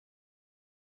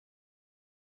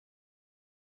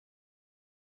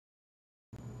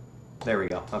There we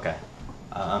go. Okay.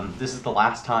 This is the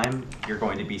last time you're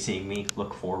going to be seeing me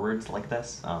look forwards like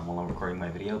this while I'm recording my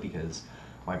video because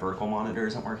my vertical monitor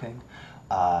isn't working.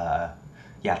 Yeah,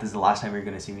 this is the last time you're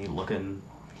going to see me looking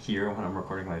here when I'm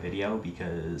recording my video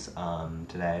because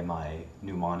today my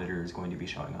new monitor is going to be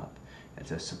showing up.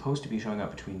 It's supposed to be showing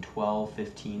up between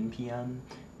 12:15 p.m.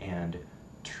 and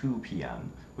 2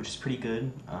 p.m., which is pretty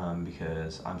good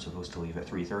because I'm supposed to leave at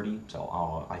 3:30,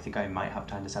 so I think I might have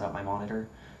time to set up my monitor.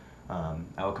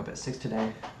 I woke up at 6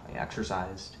 today, I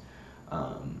exercised,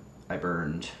 I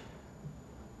burned,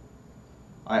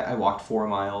 I walked 4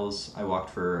 miles, I walked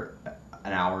for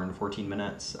an hour and 14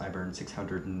 minutes, I burned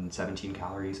 617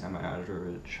 calories, and my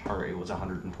average heart rate was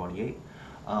 128,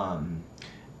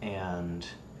 and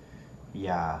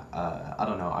yeah, I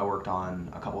don't know, I worked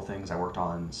on a couple things. I worked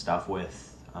on stuff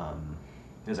with,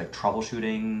 there's like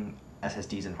troubleshooting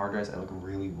SSDs and hard drives. I look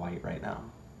really white right now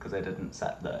because I didn't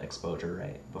set the exposure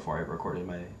right before I recorded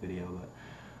my video,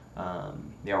 but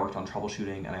yeah, I worked on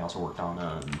troubleshooting, and I also worked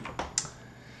on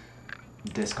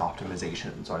disk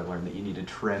optimization. So I learned that you need to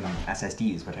trim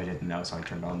SSDs, which I didn't know, so I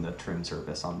turned on the trim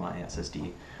service on my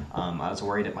SSD. I was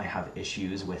worried it might have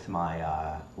issues with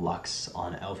my Lux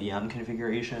on LVM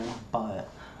configuration, but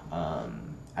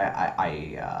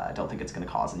I don't think it's going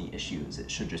to cause any issues.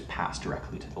 It should just pass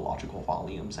directly to the logical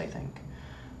volumes, I think.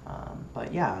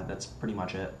 But yeah, that's pretty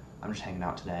much it. I'm just hanging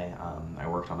out today. I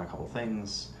worked on a couple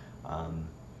things.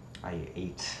 I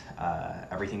ate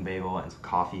everything bagel and some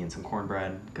coffee and some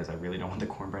cornbread because I really don't want the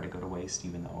cornbread to go to waste,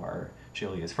 even though our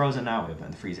chili is frozen now. We have it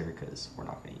in the freezer because we're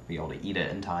not going to be able to eat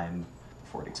it in time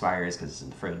before it expires because it's in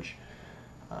the fridge.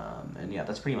 And yeah,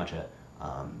 that's pretty much it.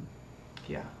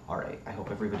 Yeah, alright. I hope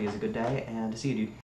everybody has a good day, and see you, dude.